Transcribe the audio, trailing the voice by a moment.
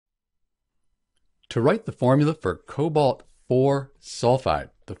To write the formula for cobalt 4 sulfide,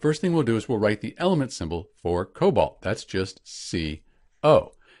 the first thing we'll do is we'll write the element symbol for cobalt. That's just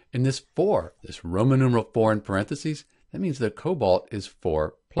CO. And this 4, this Roman numeral 4 in parentheses, that means that cobalt is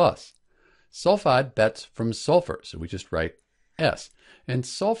 4 plus. Sulfide, that's from sulfur, so we just write S. And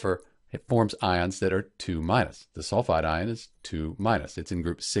sulfur, it forms ions that are 2 minus. The sulfide ion is 2 minus. It's in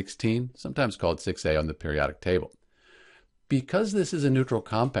group 16, sometimes called 6A on the periodic table. Because this is a neutral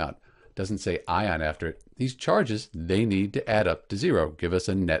compound, doesn't say ion after it, these charges, they need to add up to 0, give us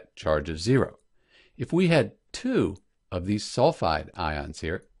a net charge of 0. If we had 2 of these sulfide ions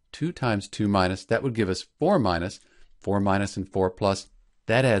here, 2 times 2 minus, that would give us 4 minus, 4 minus and 4 plus,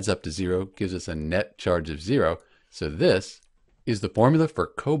 that adds up to 0, gives us a net charge of 0. So this is the formula for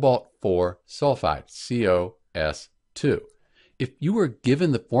cobalt 4 sulfide, COS2. If you were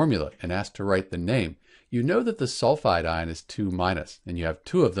given the formula and asked to write the name, you know that the sulfide ion is 2 minus, and you have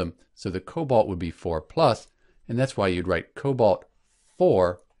 2 of them, so the cobalt would be 4 plus, and that's why you'd write cobalt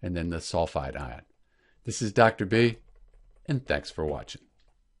 4 and then the sulfide ion. This is Dr. B, and thanks for watching.